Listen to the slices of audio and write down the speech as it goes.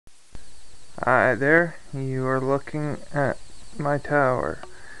Hi there, you are looking at my tower.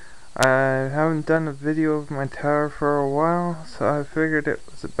 I haven't done a video of my tower for a while, so I figured it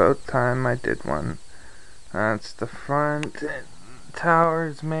was about time I did one. That's the front. Tower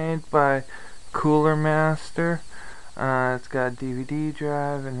is made by Cooler Master. It's got a DVD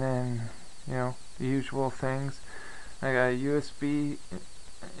drive and then, the usual things. I got a USB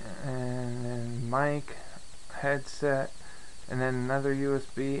and then mic, headset, and then another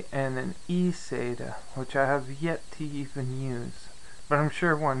USB and an eSATA, which I have yet to even use, but I'm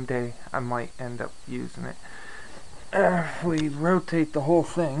sure one day I might end up using it. If we rotate the whole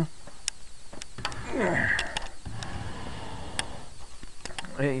thing,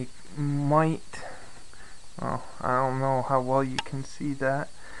 it might, well, I don't know how well you can see that,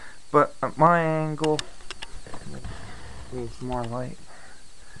 but at my angle, needs more light.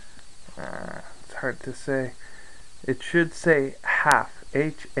 It's hard to say. It should say half,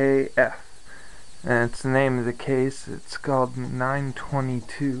 H-A-F. And it's the name of the case. It's called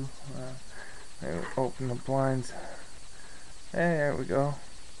 922. Open the blinds. There we go.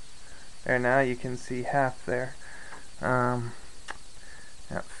 There, now you can see half there. Got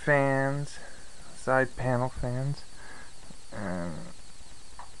fans, side panel fans. I'm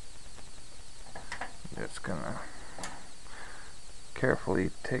just gonna carefully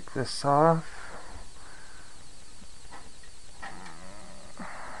take this off.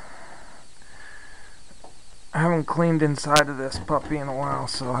 I haven't cleaned inside of this puppy in a while,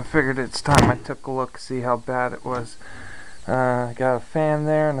 so I figured it's time I took a look, see how bad it was. I got a fan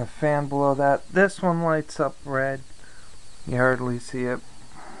there and a fan below that. This one lights up red. You hardly see it.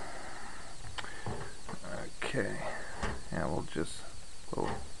 Okay. Yeah, we'll just...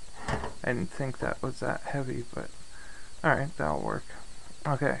 I didn't think that was that heavy, but... Alright, that'll work.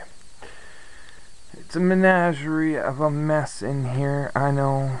 Okay. It's a menagerie of a mess in here. I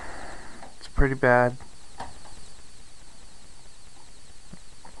know. It's pretty bad.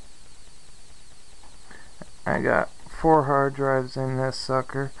 I got 4 hard drives in this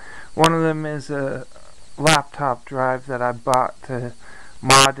sucker. One of them is a laptop drive that I bought to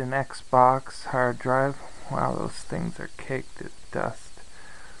mod an Xbox hard drive. Wow, those things are caked with dust.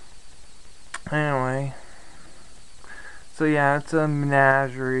 Anyway, so yeah, it's a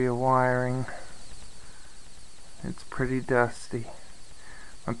menagerie of wiring. It's pretty dusty.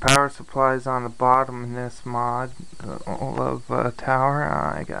 My power supply is on the bottom in this mod of tower.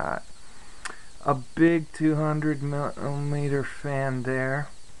 I got a big 200 millimeter fan there.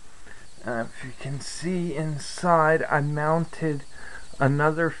 If you can see inside, I mounted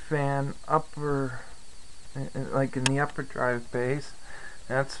another fan like in the upper drive base.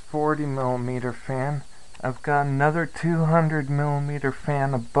 That's 40 millimeter fan. I've got another 200 millimeter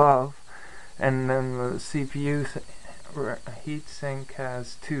fan above, and then the CPU heatsink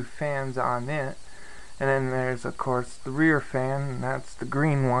has 2 fans on it. And then there's, of course, the rear fan, and that's the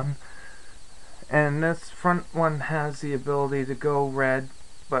green one. And this front one has the ability to go red,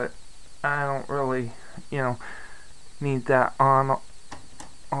 but I don't really, need that on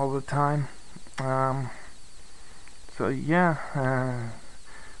all the time. So yeah,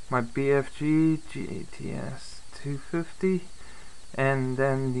 my BFG GATS 250, and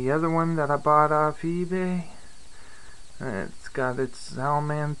then the other one that I bought off eBay. It's got its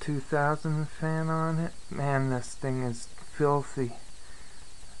Zalman 2000 fan on it. Man, this thing is filthy.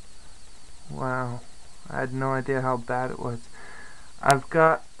 Wow, I had no idea how bad it was. I've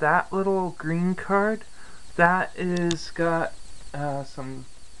got that little green card. That is got some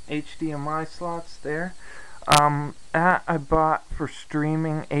HDMI slots there. That I bought for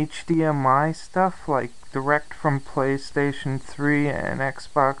streaming HDMI stuff, like direct from PlayStation 3 and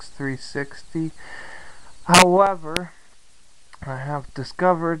Xbox 360. However, I have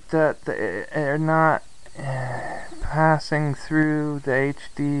discovered that they're not passing through the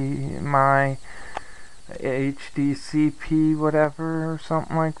HDMI, HDCP, whatever, or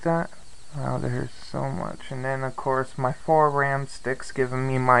something like that. Wow, there's so much. And then, of course, my 4 RAM sticks giving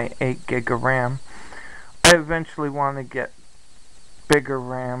me my 8 gig of RAM. I eventually want to get bigger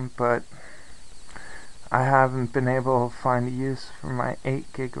RAM, but I haven't been able to find a use for my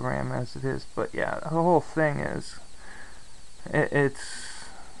 8 gig of RAM as it is. But yeah, the whole thing is, it's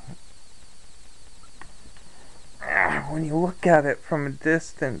when you look at it from a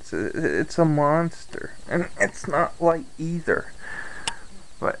distance, it's a monster, and it's not light either.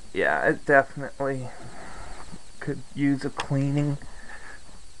 But yeah, it definitely could use a cleaning.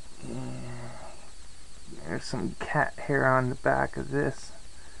 There's some cat hair on the back of this.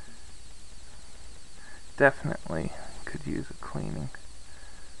 Definitely could use a cleaning.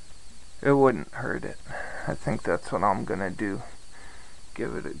 It wouldn't hurt it. I think that's what I'm gonna do.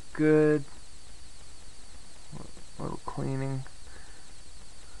 Give it a good little cleaning.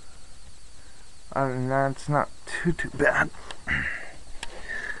 Other than that, it's not too bad.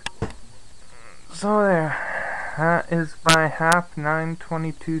 So there, that is my half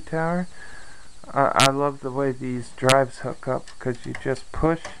 922 tower. I love the way these drives hook up, because you just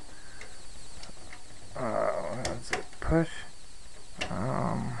push. What is it? Push.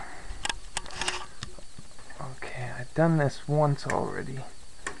 Okay, I've done this once already.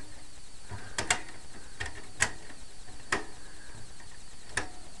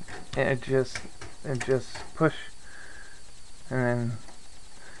 It just push, and then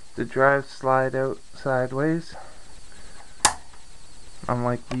the drives slide out sideways,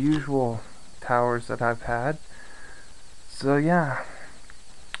 unlike the usual towers that I've had. So yeah,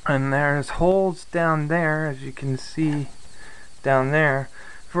 and there's holes down there, as you can see down there,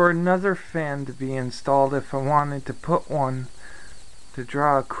 for another fan to be installed if I wanted to put one to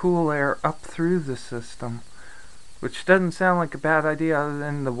draw cool air up through the system, which doesn't sound like a bad idea other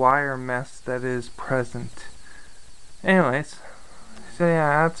than the wire mess that is present. Anyways, so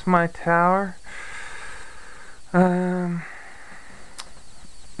yeah, that's my tower.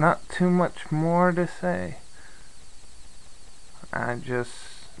 Not too much more to say. I just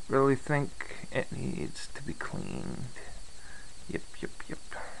really think it needs to be cleaned. Yep.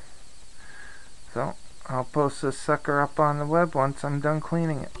 So, I'll post this sucker up on the web once I'm done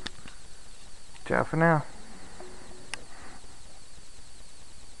cleaning it. Ciao for now.